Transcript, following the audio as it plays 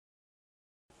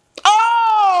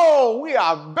we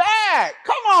are back.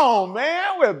 Come on,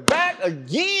 man. We're back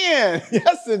again.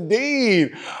 Yes,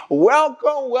 indeed.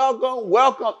 Welcome, welcome,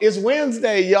 welcome. It's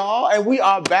Wednesday, y'all, and we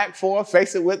are back for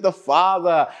Face It with the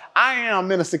Father. I am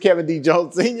Minister Kevin D.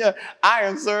 Jones Sr. I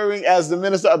am serving as the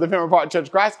minister of the Pembroke Park Church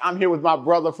of Christ. I'm here with my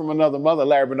brother from another mother,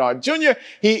 Larry Bernard Jr.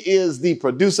 He is the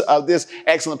producer of this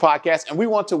excellent podcast, and we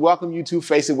want to welcome you to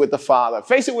Face It with the Father.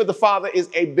 Face It with the Father is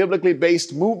a biblically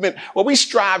based movement where we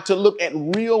strive to look at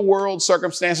real world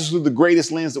circumstances through the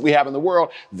greatest lens that we have in the world,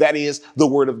 that is the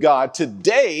Word of God.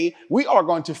 Today, we are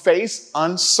going to face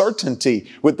uncertainty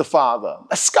with the Father.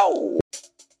 Let's go.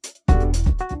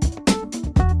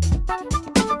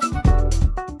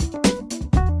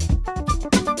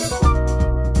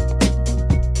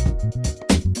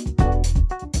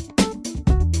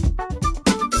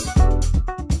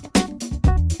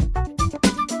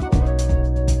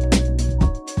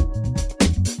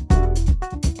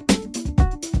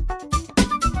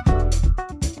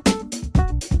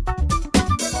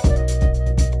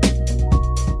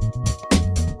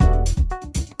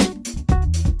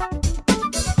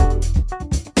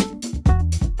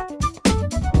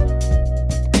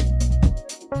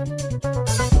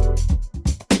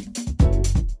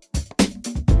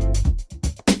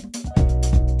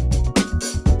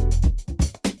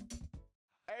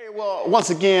 Once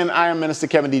again, I am Minister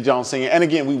Kevin D. Jones Sr. And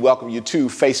again, we welcome you to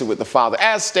Face It with the Father.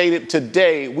 As stated,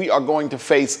 today we are going to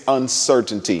face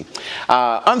uncertainty.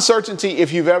 Uncertainty,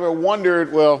 if you've ever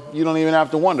wondered, well, you don't even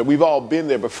have to wonder. We've all been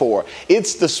there before.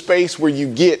 It's the space where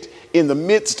you get in the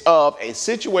midst of a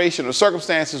situation or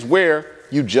circumstances where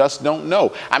you just don't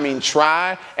know. I mean,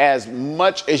 try as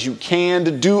much as you can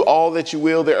to do all that you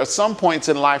will. There are some points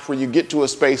in life where you get to a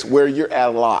space where you're at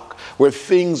a lock, where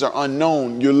things are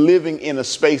unknown. You're living in a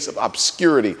space of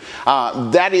obscurity.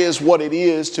 That is what it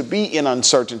is to be in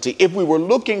uncertainty. If we were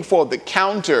looking for the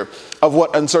counter of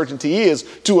what uncertainty is,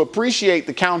 to appreciate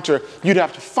the counter, you'd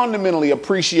have to fundamentally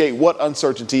appreciate what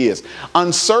uncertainty is.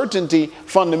 Uncertainty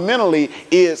fundamentally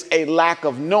is a lack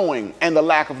of knowing, and the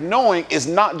lack of knowing is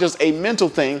not just a mental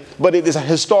thing, but it is a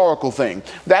historical thing.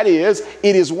 That is,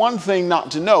 it is one thing not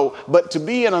to know, but to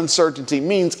be in uncertainty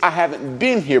means I haven't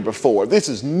been here before. This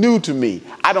is new to me.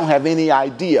 I don't have any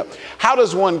idea. How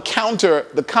does one counter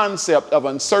the concept of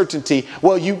uncertainty?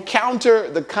 Well, you counter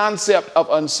the concept of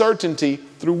uncertainty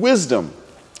through wisdom.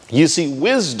 You see,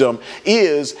 wisdom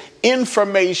is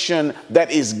information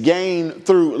that is gained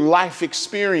through life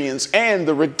experience and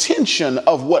the retention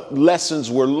of what lessons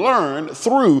were learned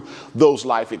through those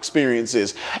life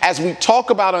experiences. As we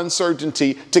talk about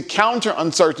uncertainty, to counter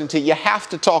uncertainty, you have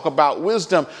to talk about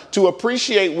wisdom. To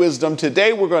appreciate wisdom,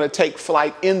 today we're going to take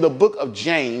flight in the book of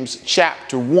James,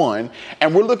 chapter 1,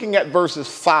 and we're looking at verses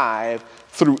 5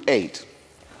 through 8.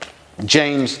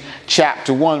 James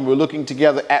chapter 1, we're looking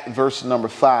together at verse number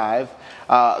 5.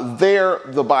 There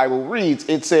the Bible reads,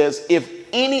 it says, if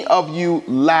any of you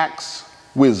lacks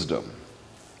wisdom,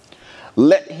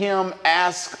 let him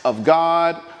ask of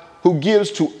God, who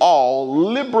gives to all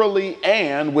liberally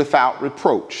and without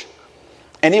reproach,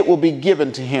 and it will be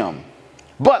given to him.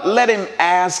 But let him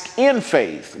ask in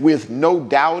faith with no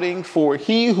doubting, for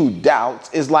he who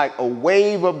doubts is like a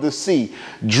wave of the sea,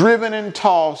 driven and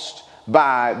tossed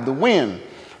by the wind.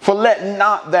 For let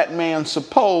not that man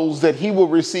suppose that he will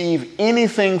receive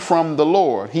anything from the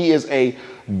Lord. He is a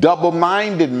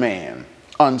double-minded man,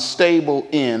 unstable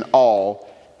in all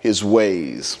his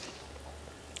ways.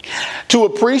 To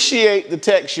appreciate the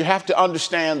text, you have to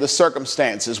understand the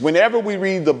circumstances. Whenever we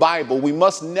read the Bible, we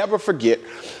must never forget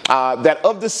that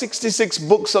of the 66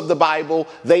 books of the Bible,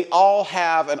 they all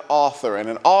have an author, and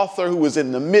an author who is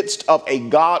in the midst of a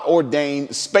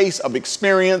God-ordained space of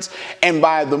experience. And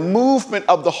by the movement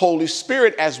of the Holy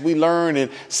Spirit, as we learn in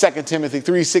 2 Timothy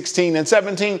 3:16 and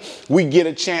 17, we get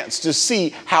a chance to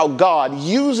see how God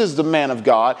uses the man of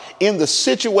God in the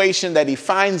situation that he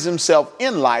finds himself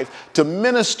in life to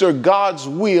minister God's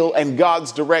will and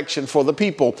God's direction for the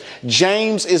people.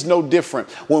 James is no different.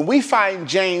 When we find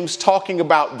James talking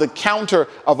about the counter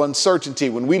of uncertainty,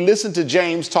 when we listen to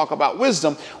James talk about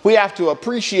wisdom, we have to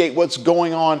appreciate what's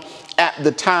going on at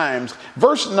the times.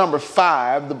 Verse number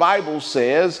 5, the Bible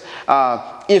says,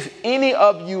 if any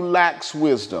of you lacks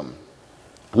wisdom,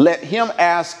 let him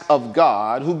ask of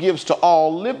God, who gives to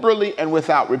all liberally and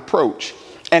without reproach,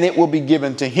 and it will be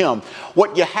given to him.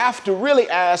 What you have to really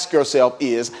ask yourself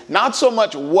is not so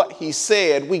much what he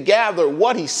said. We gather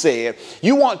what he said.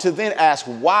 You want to then ask,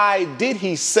 why did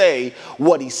he say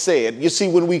what he said? You see,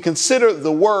 when we consider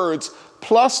the words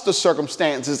plus the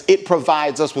circumstances, it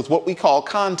provides us with what we call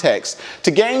context.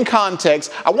 To gain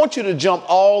context, I want you to jump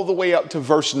all the way up to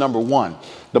verse number 1.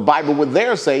 The Bible would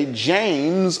there say,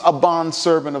 James, a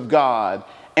bondservant of God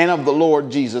and of the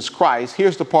Lord Jesus Christ.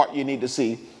 Here's the part you need to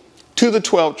see. To the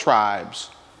 12 tribes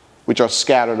which are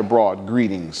scattered abroad,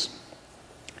 greetings.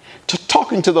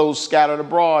 Talking to those scattered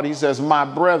abroad, he says, my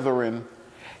brethren,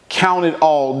 count it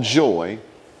all joy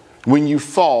when you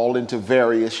fall into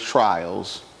various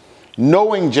trials,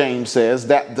 knowing, James says,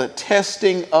 that the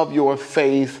testing of your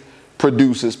faith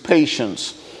produces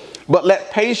patience. But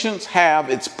let patience have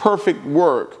its perfect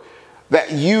work,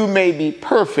 that you may be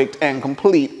perfect and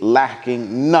complete,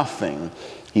 lacking nothing.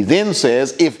 He then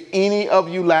says, if any of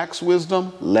you lacks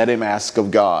wisdom, let him ask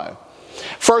of God.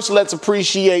 First, let's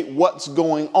appreciate what's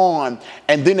going on.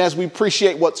 And then as we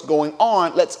appreciate what's going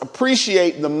on, let's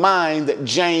appreciate the mind that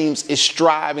James is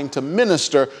striving to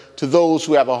minister to those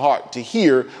who have a heart to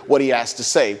hear what he has to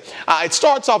say. It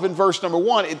starts off in verse number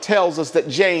 1. It tells us that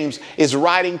James is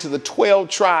writing to the 12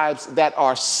 tribes that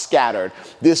are scattered.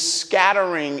 This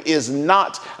scattering is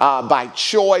not by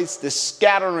choice. This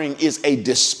scattering is a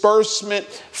disbursement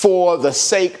for the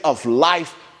sake of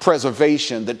life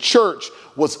preservation. The church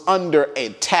was under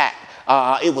attack.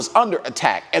 It was under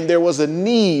attack, and there was a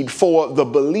need for the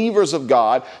believers of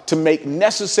God to make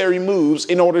necessary moves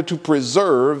in order to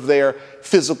preserve their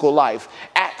physical life.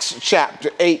 Acts chapter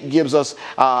 8 gives us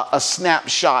a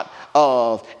snapshot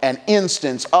of an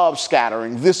instance of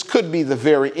scattering. This could be the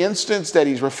very instance that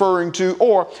he's referring to,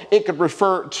 or it could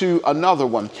refer to another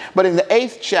one. But in the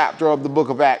 8th chapter of the book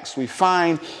of Acts, we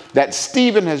find that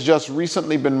Stephen has just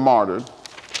recently been martyred.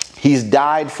 He's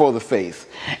died for the faith,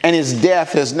 and his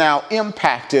death has now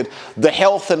impacted the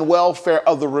health and welfare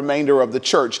of the remainder of the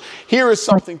church. Here is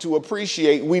something to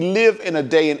appreciate. We live in a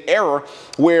day and era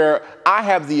where I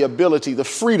have the ability, the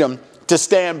freedom to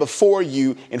stand before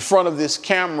you in front of this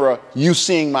camera, you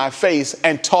seeing my face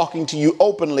and talking to you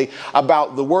openly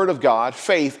about the Word of God,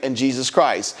 faith, and Jesus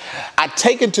Christ. I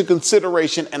take into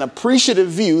consideration an appreciative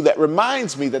view that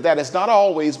reminds me that that has not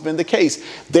always been the case.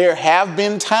 There have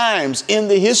been times in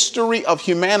the history of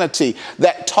humanity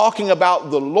that talking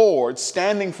about the Lord,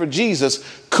 standing for Jesus,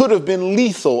 could have been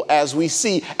lethal, as we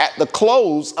see at the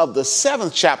close of the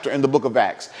 7th chapter in the book of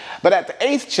Acts. But at the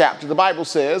 8th chapter, the Bible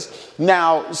says,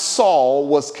 now Saul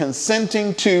was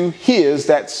consenting to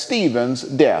that's Stephen's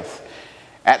death.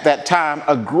 At that time,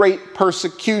 a great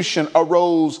persecution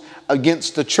arose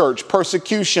against the church.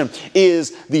 Persecution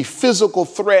is the physical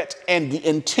threat and the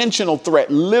intentional threat,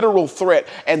 literal threat,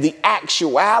 and the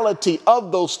actuality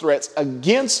of those threats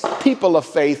against people of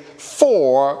faith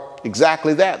for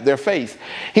exactly that, their faith.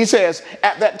 He says,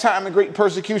 at that time, a great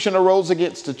persecution arose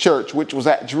against the church, which was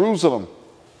at Jerusalem,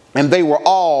 and they were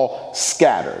all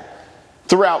scattered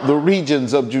throughout the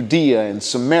regions of Judea and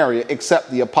Samaria, except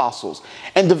the apostles.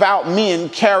 And devout men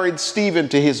carried Stephen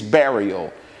to his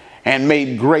burial and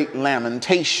made great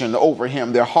lamentation over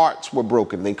him. Their hearts were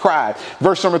broken. They cried.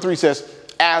 Verse number 3 says,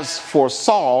 as for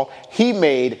Saul, he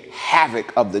made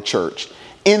havoc of the church,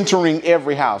 entering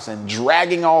every house and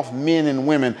dragging off men and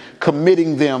women,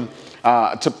 committing them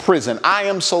to prison. I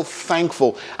am so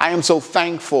thankful. I am so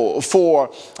thankful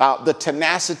for the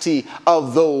tenacity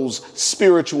of those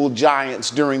spiritual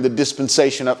giants during the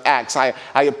dispensation of Acts. I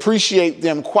appreciate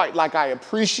them quite like I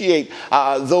appreciate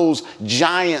those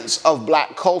giants of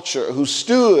black culture who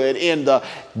stood in the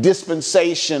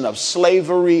dispensation of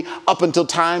slavery up until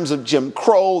times of Jim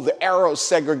Crow, the era of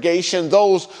segregation,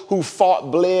 those who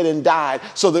fought, bled, and died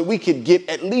so that we could get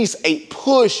at least a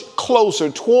push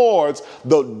closer towards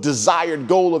the desired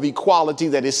goal of equality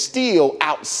that is still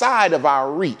outside of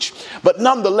our reach. But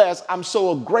nonetheless, I'm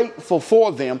so grateful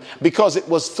for them because it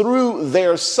was through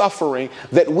their suffering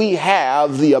that we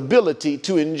have the ability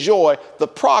to enjoy the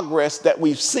progress that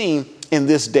we've seen in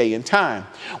this day and time.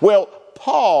 Well,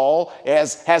 Saul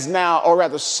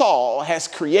has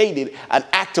created an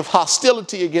act of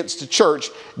hostility against the church.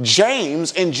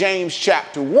 James, in James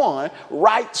chapter 1,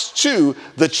 writes to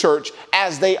the church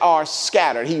as they are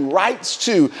scattered. He writes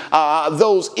to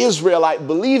those Israelite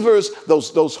believers,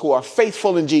 those who are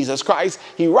faithful in Jesus Christ.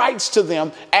 He writes to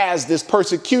them as this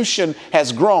persecution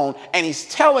has grown, and he's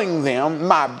telling them,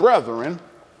 my brethren,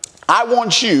 I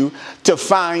want you to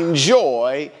find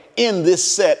joy in this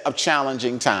set of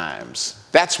challenging times.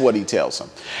 That's what he tells them.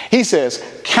 He says,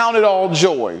 count it all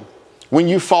joy when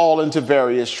you fall into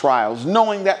various trials,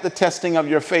 knowing that the testing of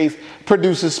your faith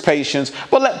produces patience,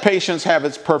 but let patience have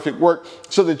its perfect work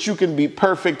so that you can be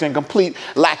perfect and complete,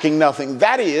 lacking nothing.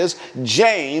 That is,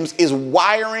 James is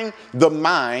wiring the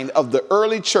mind of the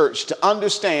early church to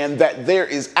understand that there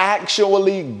is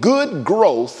actually good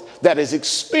growth that is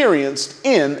experienced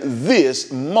in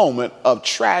this moment of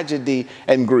tragedy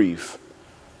and grief.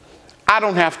 I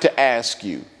don't have to ask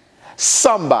you.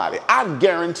 Somebody, I'm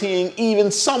guaranteeing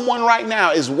even someone right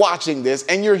now is watching this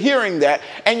and you're hearing that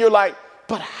and you're like,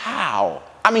 but how?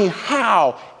 I mean,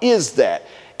 how is that?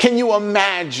 Can you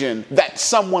imagine that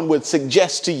someone would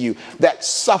suggest to you that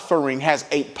suffering has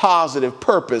a positive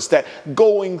purpose, that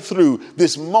going through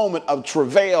this moment of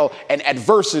travail and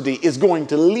adversity is going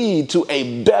to lead to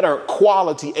a better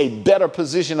quality, a better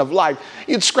position of life?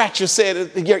 You'd scratch your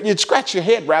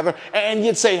head, and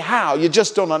you'd say, how? You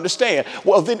just don't understand.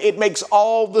 Well, then it makes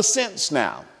all the sense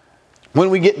now.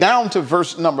 When we get down to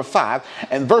verse number 5,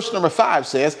 and verse number 5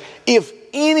 says, if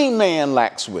any man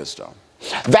lacks wisdom,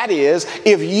 that is,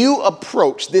 if you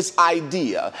approach this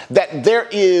idea that there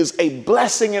is a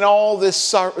blessing in all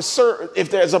this,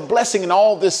 if there's a blessing in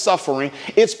all this suffering,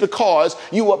 it's because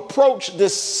you approach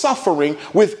this suffering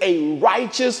with a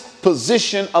righteous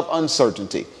position of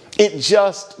uncertainty. It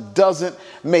just doesn't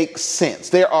make sense.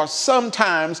 There are some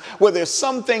times where there's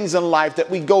some things in life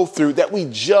that we go through that we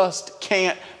just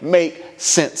can't make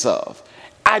sense of.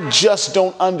 I just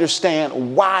don't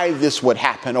understand why this would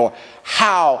happen or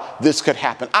how this could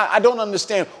happen. I don't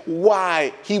understand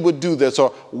why he would do this or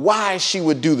why she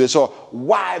would do this or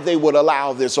why they would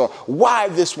allow this or why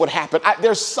this would happen.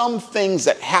 There's some things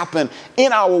that happen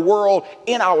in our world,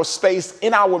 in our space,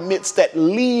 in our midst that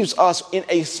leaves us in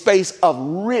a space of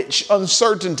rich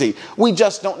uncertainty. We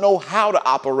just don't know how to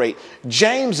operate.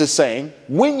 James is saying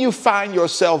when you find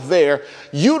yourself there,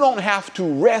 you don't have to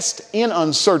rest in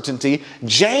uncertainty.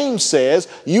 James says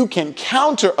you can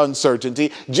counter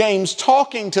uncertainty. James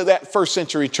talking to that first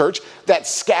century church that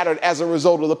scattered as a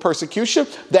result of the persecution,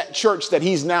 that church that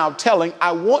he's now telling,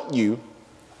 I want you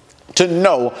to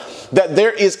know that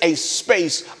there is a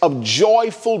space of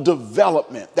joyful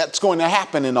development that's going to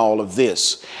happen in all of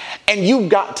this. And you've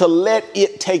got to let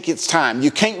it take its time.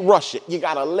 You can't rush it. You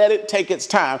got to let it take its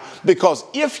time, because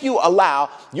if you allow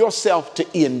yourself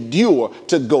to endure,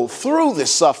 to go through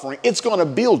this suffering, it's going to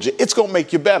build you. It's going to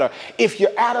make you better. If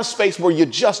you're at a space where you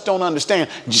just don't understand,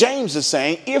 James is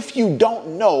saying, if you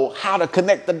don't know how to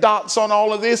connect the dots on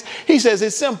all of this, he says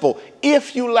it's simple.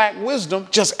 If you lack wisdom,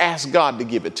 just ask God to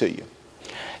give it to you.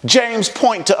 James'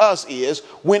 point to us is,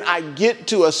 when I get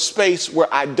to a space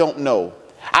where I don't know,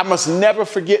 I must never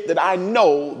forget that I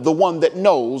know the one that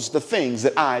knows the things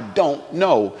that I don't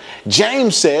know.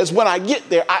 James says when I get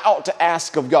there, I ought to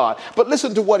ask of God. But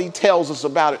listen to what he tells us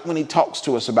about it when he talks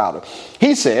to us about it.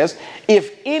 He says,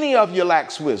 if any of you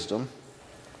lacks wisdom,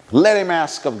 let him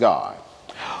ask of God,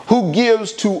 who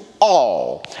gives to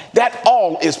all. That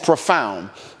all is profound.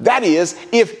 That is,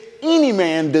 if any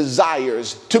man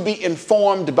desires to be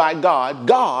informed by God,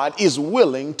 God is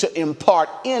willing to impart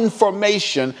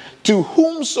information to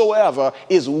whomsoever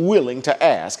is willing to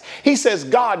ask. He says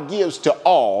God gives to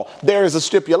all. There is a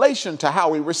stipulation to how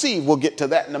we receive. We'll get to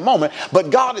that in a moment. But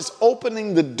God is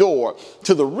opening the door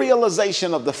to the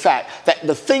realization of the fact that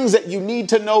the things that you need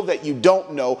to know that you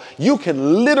don't know, you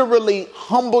can literally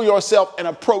humble yourself and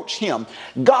approach him.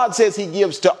 God says he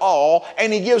gives to all,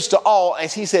 and he gives to all,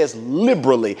 as he says,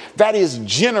 liberally. That is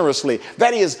generously.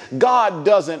 That is, God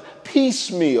doesn't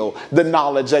piecemeal the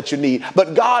knowledge that you need,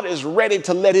 but God is ready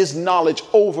to let his knowledge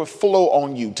overflow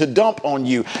on you, to dump on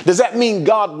you. Does that mean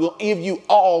God will give you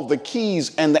all the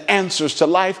keys and the answers to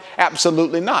life?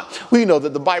 Absolutely not. We know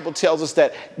that the Bible tells us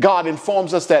that God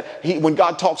informs us that when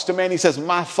God talks to man, he says,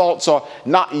 my thoughts are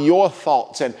not your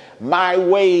thoughts, and my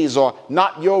ways are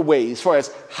not your ways. For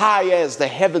as high as the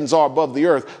heavens are above the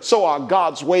earth, so are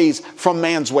God's ways from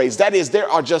man's ways. That is, there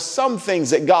are just some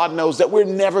things that God knows that we're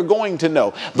never going to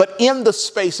know. But in the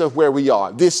space of where we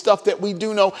are, this stuff that we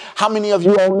do know, how many of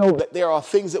you all know that there are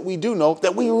things that we do know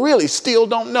that we really still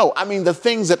don't know? I mean, the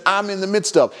things that I'm in the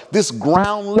midst of, this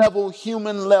ground level,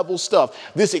 human level stuff,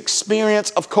 this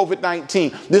experience of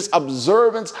COVID-19, this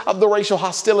observance of the racial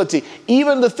hostility,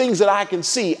 even the things that I can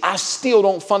see, I still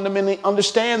don't fundamentally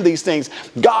understand these things.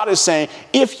 God is saying,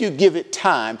 if you give it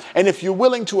time, and if you're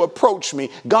willing to approach me,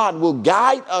 God will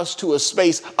guide us to a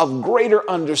space of greater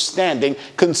understanding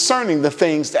concerning the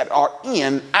things that are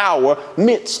in our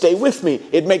midst. Stay with me.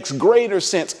 It makes greater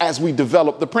sense as we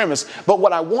develop the premise. But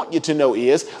what I want you to know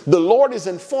is the Lord is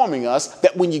informing us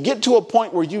that when you get to a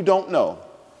point where you don't know,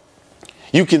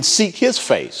 you can seek his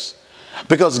face,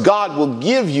 because God will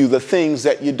give you the things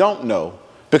that you don't know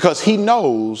because he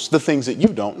knows the things that you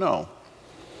don't know.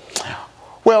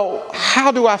 Well,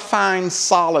 how do I find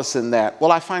solace in that?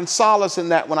 Well, I find solace in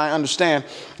that when I understand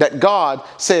that God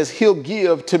says he'll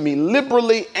give to me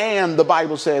liberally, and the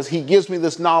Bible says he gives me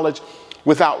this knowledge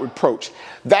without reproach.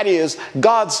 That is,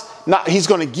 he's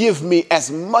going to give me as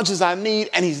much as I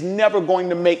need, and he's never going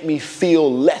to make me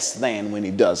feel less than when he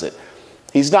does it.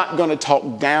 He's not going to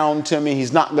talk down to me.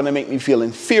 He's not going to make me feel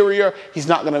inferior. He's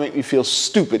not going to make me feel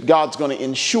stupid. God's going to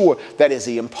ensure that as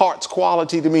he imparts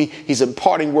quality to me, he's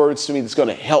imparting words to me that's going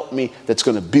to help me, that's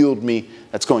going to build me,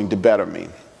 that's going to better me.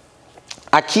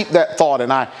 I keep that thought,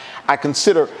 and I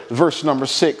consider verse number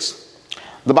 6.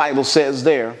 The Bible says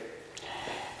there,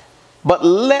 but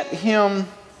let him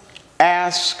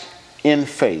ask in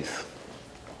faith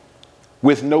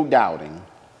with no doubting,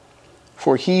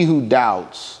 for he who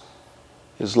doubts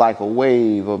is like a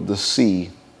wave of the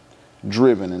sea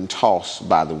driven and tossed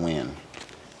by the wind.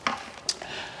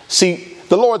 See,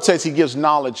 the Lord says he gives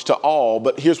knowledge to all,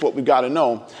 but here's what we've got to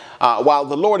know. While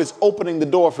the Lord is opening the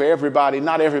door for everybody,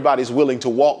 not everybody's willing to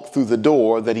walk through the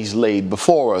door that he's laid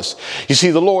before us. You see,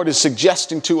 the Lord is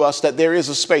suggesting to us that there is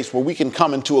a space where we can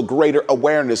come into a greater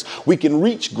awareness. We can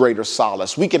reach greater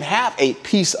solace. We can have a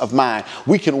peace of mind.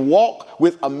 We can walk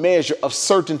with a measure of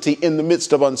certainty in the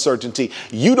midst of uncertainty.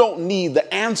 You don't need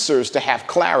the answers to have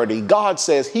clarity. God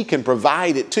says he can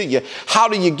provide it to you. How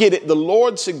do you get it? The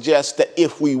Lord suggests that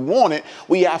if we want it,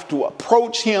 we have to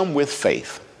approach him with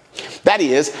faith. That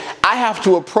is, I have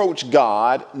to approach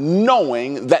God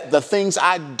knowing that the things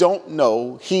I don't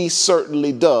know, he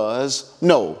certainly does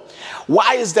know.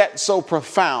 Why is that so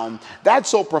profound? That's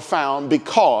so profound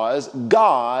because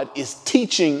God is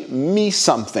teaching me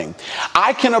something.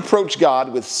 I can approach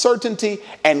God with certainty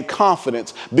and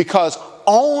confidence because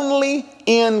only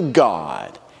in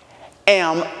God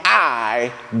am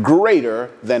I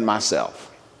greater than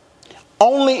myself.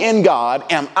 Only in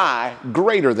God am I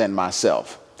greater than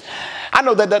myself. I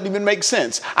know that doesn't even make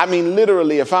sense. I mean,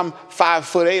 literally, if I'm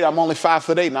 5'8", I'm only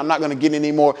 5'8", and I'm not going to get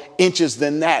any more inches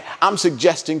than that. I'm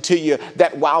suggesting to you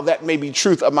that while that may be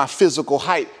truth of my physical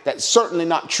height, that's certainly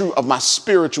not true of my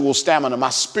spiritual stamina, my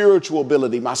spiritual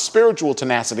ability, my spiritual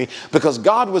tenacity, because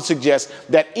God would suggest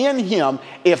that in him,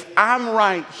 if I'm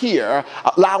right here,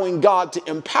 allowing God to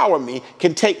empower me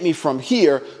can take me from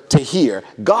here to here.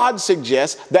 God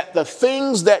suggests that the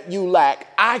things that you lack,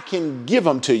 I can give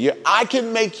them to you. I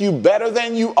can make you better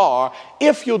than you are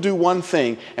if you'll do one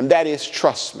thing, and that is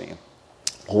trust me.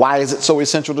 Why is it so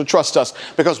essential to trust us?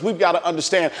 Because we've got to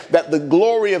understand that the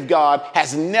glory of God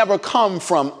has never come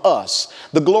from us.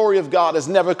 The glory of God has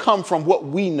never come from what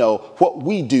we know, what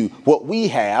we do, what we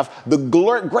have. The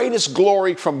greatest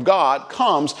glory from God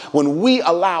comes when we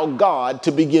allow God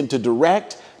to begin to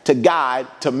direct, to guide,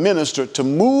 to minister, to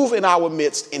move in our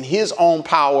midst in his own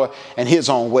power and his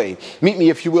own way. Meet me,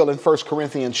 if you will, in 1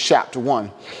 Corinthians chapter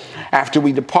 1. After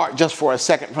we depart just for a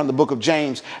second from the book of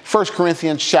James, 1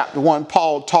 Corinthians chapter 1,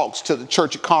 Paul talks to the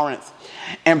church of Corinth,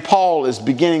 and Paul is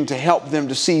beginning to help them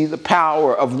to see the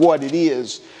power of what it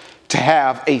is to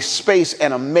have a space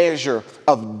and a measure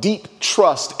of deep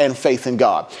trust and faith in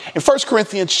God. In 1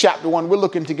 Corinthians chapter 1, we're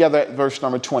looking together at verse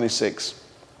number 26.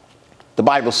 The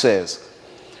Bible says,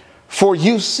 for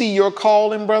you see your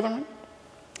calling, brethren,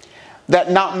 that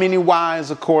not many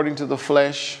wise according to the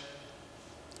flesh,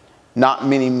 not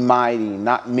many mighty,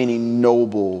 not many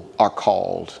noble are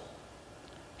called.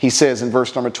 He says in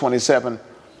verse number 27,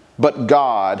 but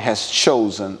God has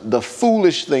chosen the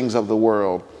foolish things of the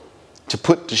world to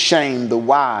put to shame the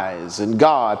wise, and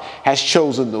God has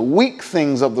chosen the weak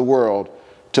things of the world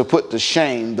to put to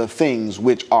shame the things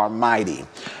which are mighty.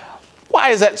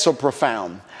 Why is that so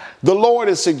profound? The Lord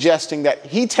is suggesting that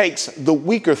he takes the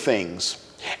weaker things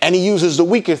and he uses the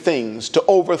weaker things to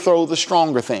overthrow the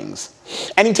stronger things.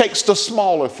 And he takes the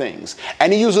smaller things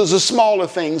and he uses the smaller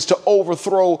things to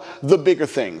overthrow the bigger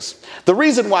things. The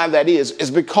reason why that is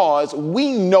because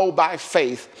we know by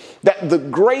faith that the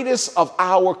greatest of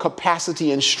our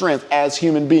capacity and strength as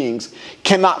human beings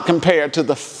cannot compare to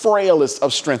the frailest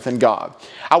of strength in God.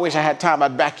 I wish I had time.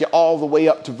 I'd back you all the way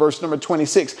up to verse number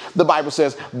 26. The Bible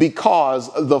says,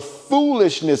 because the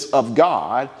foolishness of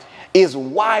God is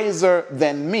wiser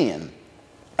than men,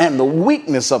 and the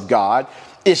weakness of God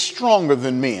is stronger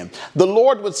than men. The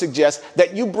Lord would suggest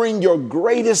that you bring your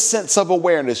greatest sense of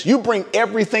awareness. You bring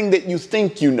everything that you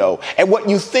think you know. And what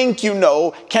you think you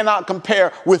know cannot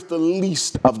compare with the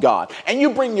least of God. And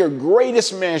you bring your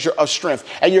greatest measure of strength.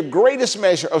 And your greatest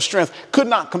measure of strength could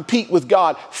not compete with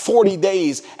God 40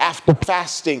 days after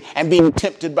fasting and being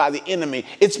tempted by the enemy.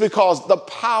 It's because the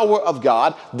power of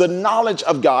God, the knowledge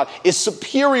of God, is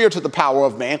superior to the power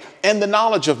of man and the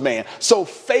knowledge of man. So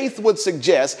faith would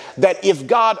suggest that if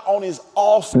God on his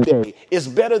off day is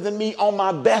better than me on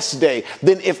my best day,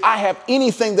 then if I have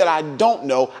anything that I don't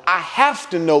know, I have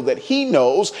to know that he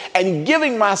knows, and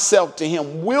giving myself to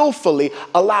him willfully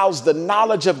allows the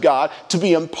knowledge of God to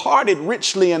be imparted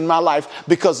richly in my life,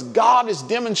 because God is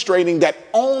demonstrating that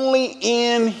only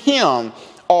in him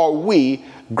are we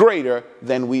greater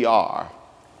than we are.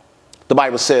 The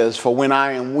Bible says, for when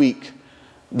I am weak,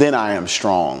 then I am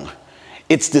strong.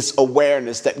 It's this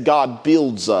awareness that God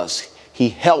builds us. He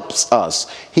helps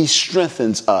us. He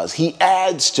strengthens us. He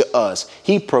adds to us.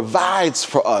 He provides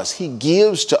for us. He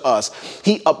gives to us.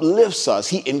 He uplifts us.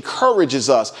 He encourages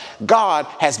us. God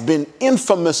has been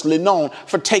infamously known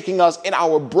for taking us in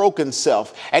our broken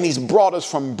self, and he's brought us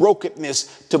from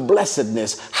brokenness to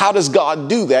blessedness. How does God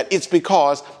do that? It's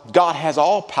because God has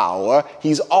all power.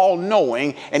 He's all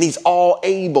knowing, and he's all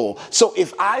able. So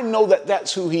if I know that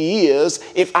that's who he is,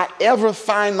 if I ever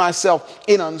find myself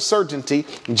in uncertainty,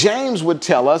 James would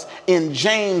tell us in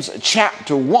James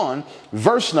chapter 1,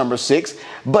 verse number 6,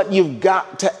 but you've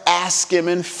got to ask him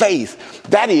in faith.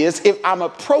 That is, if I'm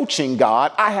approaching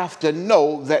God, I have to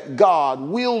know that God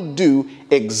will do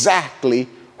exactly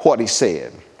what he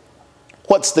said.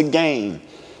 What's the gain?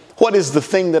 What is the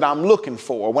thing that I'm looking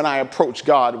for when I approach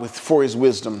God for his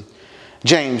wisdom?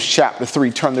 James chapter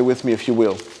 3, turn there with me if you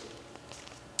will.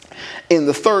 In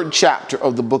the 3rd chapter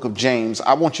of the book of James,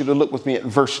 I want you to look with me at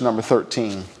verse number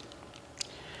 13.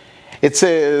 It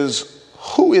says,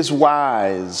 who is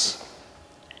wise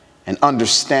and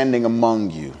understanding among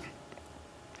you?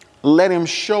 Let him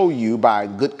show you by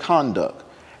good conduct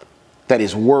that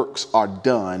his works are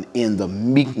done in the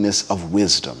meekness of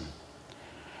wisdom.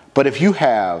 But if you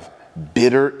have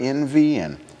bitter envy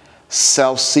and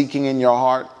self-seeking in your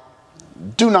heart,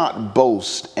 do not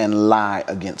boast and lie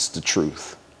against the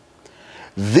truth.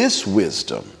 This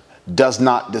wisdom does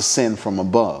not descend from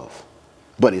above,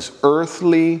 but is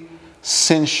earthly,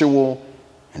 sensual,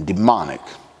 and demonic.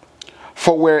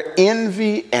 For where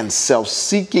envy and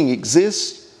self-seeking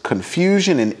exists,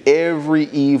 confusion and every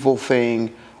evil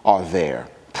thing are there.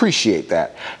 Appreciate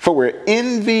that. For where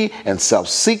envy and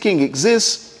self-seeking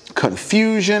exists,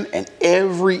 confusion and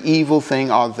every evil thing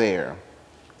are there.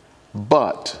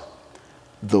 But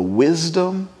the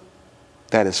wisdom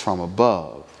that is from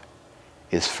above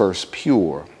is first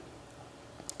pure,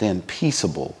 then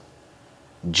peaceable,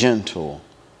 gentle,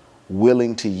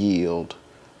 willing to yield,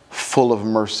 full of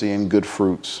mercy and good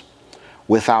fruits,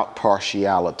 without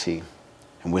partiality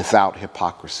and without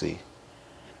hypocrisy.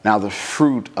 Now the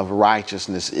fruit of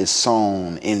righteousness is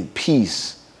sown in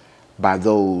peace by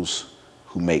those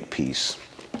who make peace.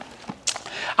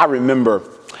 I remember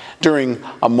during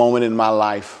a moment in my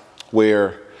life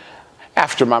where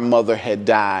after my mother had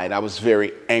died, I was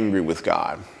very angry with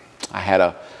God. I had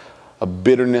a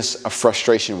bitterness, a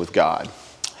frustration with God.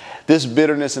 This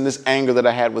bitterness and this anger that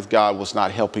I had with God was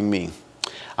not helping me.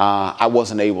 I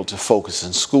wasn't able to focus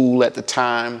in school at the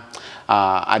time.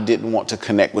 I didn't want to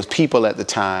connect with people at the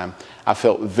time. I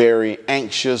felt very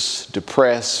anxious,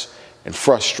 depressed, and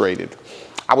frustrated.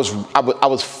 I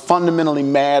was fundamentally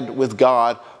mad with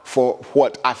God for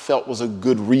what I felt was a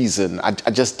good reason. I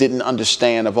just didn't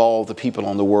understand, of all the people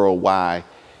in the world, why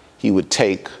he would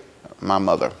take my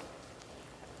mother.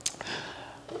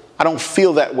 I don't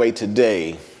feel that way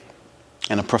today.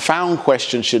 And a profound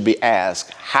question should be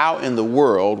asked: how in the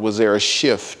world was there a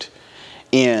shift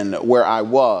in where I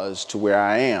was to where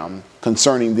I am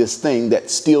concerning this thing that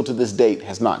still to this date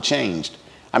has not changed?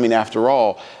 I mean, after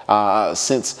all,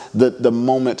 since the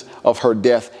moment of her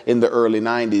death in the early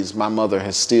 90s, my mother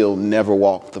has still never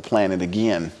walked the planet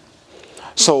again.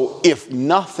 So if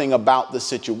nothing about the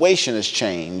situation has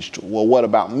changed, well, what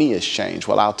about me has changed?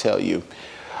 Well, I'll tell you.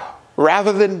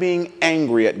 Rather than being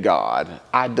angry at God,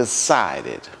 I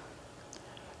decided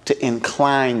to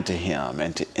incline to him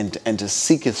and to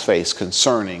seek his face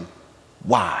concerning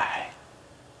why.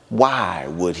 Why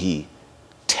would he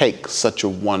take such a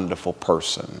wonderful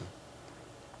person?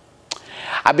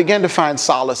 I began to find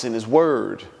solace in his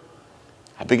word.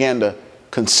 I began to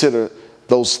consider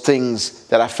those things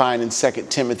that I find in 2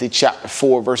 Timothy chapter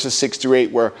 4, verses 6 through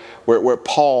 8, where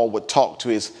Paul would talk to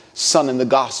his son in the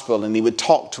gospel, and he would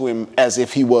talk to him as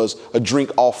if he was a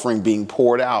drink offering being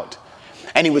poured out.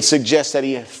 And he would suggest that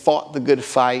he had fought the good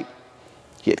fight,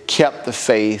 he had kept the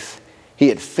faith, he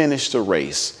had finished the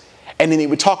race. And then he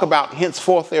would talk about,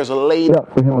 henceforth there's laid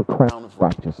up for him a crown of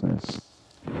righteousness.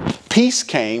 Peace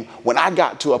came when I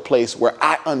got to a place where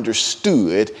I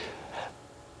understood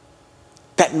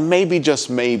that maybe, just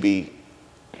maybe,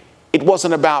 it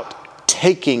wasn't about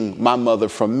taking my mother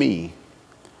from me,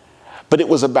 but it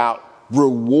was about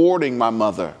rewarding my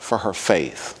mother for her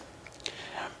faith.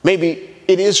 Maybe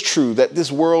it is true that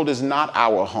this world is not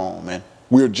our home and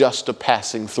we're just a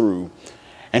passing through.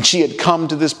 And she had come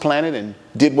to this planet and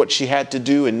did what she had to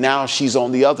do, and now she's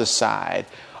on the other side,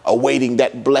 awaiting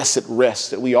that blessed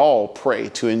rest that we all pray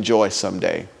to enjoy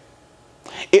someday.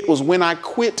 It was when I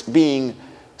quit being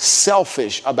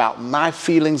selfish about my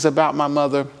feelings about my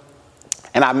mother,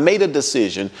 and I made a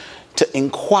decision to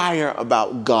inquire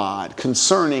about God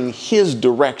concerning his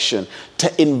direction,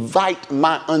 to invite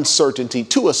my uncertainty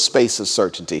to a space of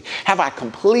certainty. Have I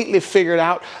completely figured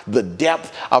out the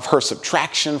depth of her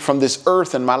subtraction from this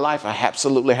earth in my life? I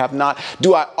absolutely have not.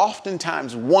 Do I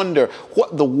oftentimes wonder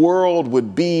what the world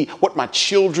would be, what my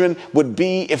children would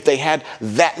be if they had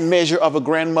that measure of a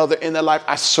grandmother in their life?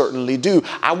 I certainly do.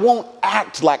 I won't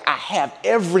act like I have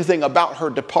everything about her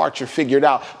departure figured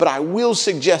out, but I will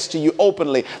suggest to you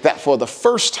openly that for the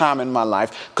first time in my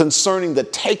life, concerning the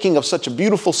taking of such a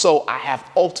beautiful soul, I have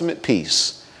ultimate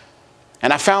peace.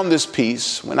 And I found this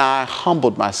peace when I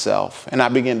humbled myself and I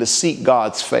began to seek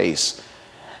God's face,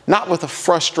 not with a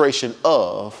frustration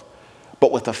of,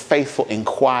 but with a faithful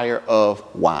inquire of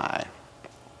why.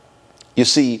 You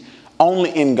see,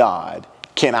 only in God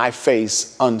can I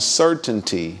face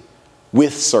uncertainty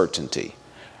with certainty.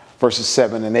 Verses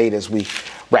 7 and 8, as we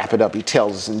wrap it up, he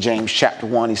tells us in James chapter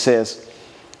 1, he says,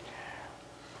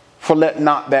 "For let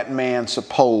not that man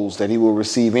suppose that he will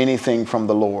receive anything from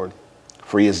the Lord,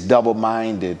 for he is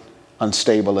double-minded,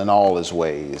 unstable in all his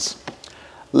ways."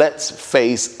 Let's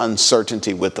face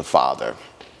uncertainty with the Father.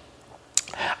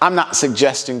 I'm not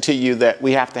suggesting to you that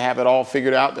we have to have it all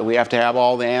figured out, that we have to have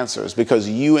all the answers, because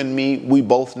you and me, we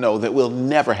both know that we'll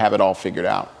never have it all figured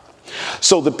out.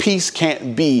 So the peace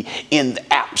can't be in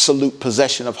the absolute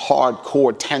possession of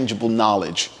hardcore, tangible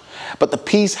knowledge. But the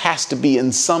peace has to be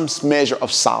in some measure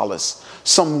of solace,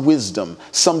 some wisdom,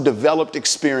 some developed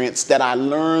experience that I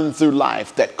learned through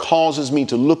life that causes me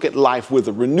to look at life with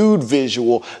a renewed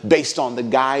visual based on the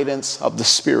guidance of the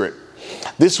Spirit.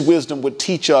 This wisdom would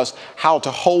teach us how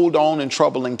to hold on in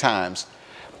troubling times.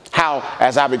 How,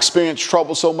 as I've experienced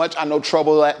trouble so much, I know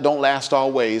trouble don't last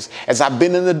always. As I've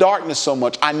been in the darkness so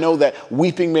much, I know that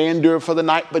weeping may endure for the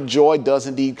night, but joy does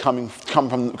indeed come in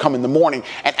the morning.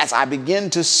 And as I begin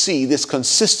to see this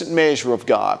consistent measure of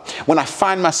God, when I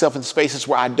find myself in spaces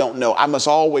where I don't know, I must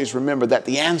always remember that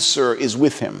the answer is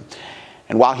with him.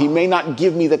 And while he may not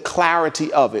give me the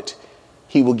clarity of it,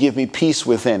 he will give me peace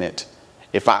within it,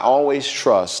 if I always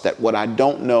trust that what I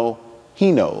don't know,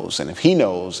 he knows. And if he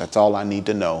knows, that's all I need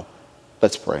to know.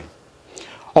 Let's pray.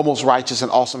 O most righteous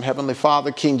and awesome Heavenly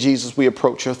Father, King Jesus, we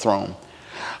approach your throne.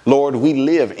 Lord, we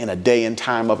live in a day and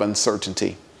time of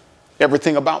uncertainty.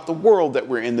 Everything about the world that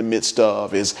we're in the midst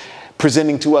of is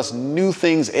presenting to us new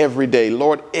things every day.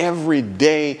 Lord, every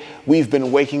day we've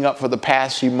been waking up for the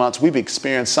past few months, we've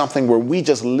experienced something where we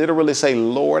just literally say,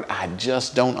 Lord, I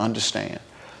just don't understand.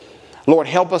 Lord,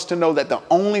 help us to know that the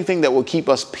only thing that will keep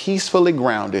us peacefully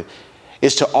grounded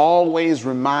is to always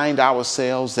remind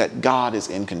ourselves that God is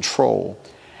in control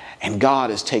and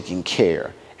God is taking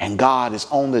care and God is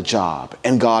on the job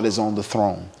and God is on the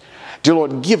throne. Dear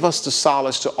Lord, give us the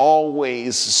solace to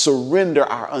always surrender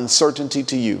our uncertainty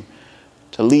to you,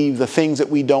 to leave the things that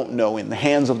we don't know in the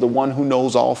hands of the one who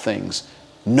knows all things,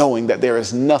 knowing that there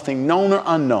is nothing known or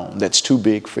unknown that's too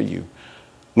big for you.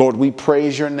 Lord, we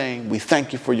praise your name. We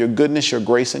thank you for your goodness, your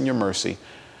grace, and your mercy.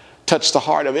 Touch the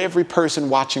heart of every person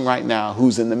watching right now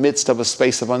who's in the midst of a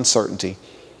space of uncertainty,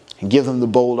 and give them the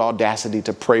bold audacity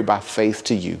to pray by faith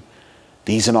to you.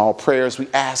 These and all prayers we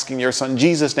ask in your Son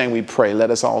Jesus' name we pray.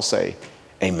 Let us all say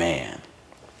amen.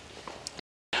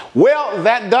 Well,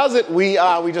 that does it. We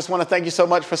just want to thank you so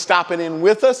much for stopping in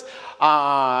with us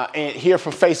and here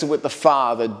for Facing with the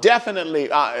Father. Definitely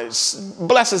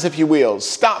bless us if you will.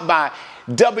 Stop by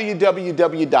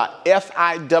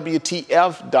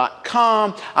www.FIWTF.com.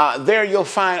 FIWTF.com. There you'll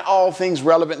find all things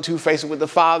relevant to Face It with the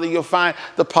Father. You'll find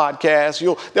the podcast.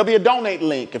 There'll be a donate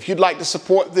link if you'd like to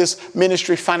support this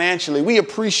ministry financially. We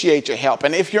appreciate your help.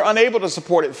 And if you're unable to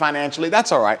support it financially,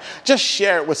 that's all right. Just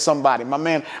share it with somebody. My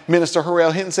man, Minister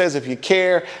Harrell Hinton says, if you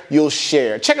care, you'll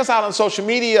share. Check us out on social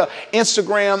media,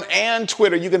 Instagram and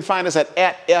Twitter. You can find us at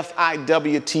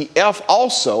FIWTF.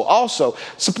 Also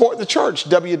support the church,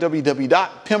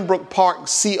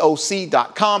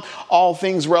 www.pembrokeparkcoc.com. All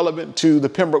things relevant to the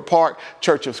Pembroke Park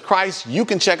Church of Christ. You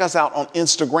can check us out on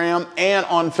Instagram and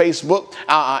on Facebook,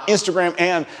 Instagram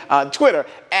and Twitter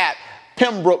at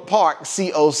Pembroke Park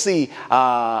COC.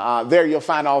 There you'll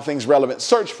find all things relevant.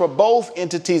 Search for both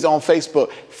entities on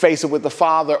Facebook, Face It with the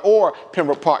Father or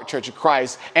Pembroke Park Church of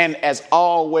Christ. And as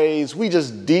always, we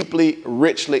just deeply,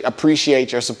 richly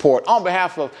appreciate your support. On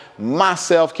behalf of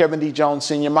myself, Kevin D. Jones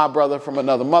Sr., my brother from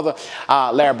another mother,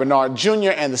 Larry Bernard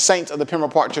Jr., and the saints of the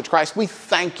Pembroke Park Church of Christ, we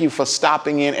thank you for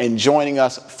stopping in and joining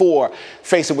us for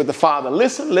Face It with the Father.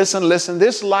 Listen.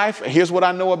 This life, here's what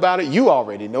I know about it. You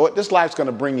already know it. This life's going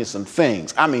to bring you some things.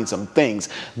 Some things.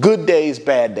 Good days,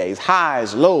 bad days,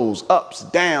 highs, lows, ups,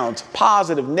 downs,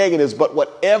 positive, negatives. But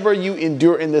whatever you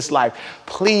endure in this life,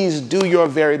 please do your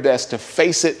very best to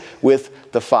face it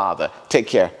with the Father. Take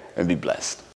care and be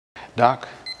blessed. Doc,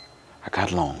 I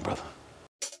got long, brother.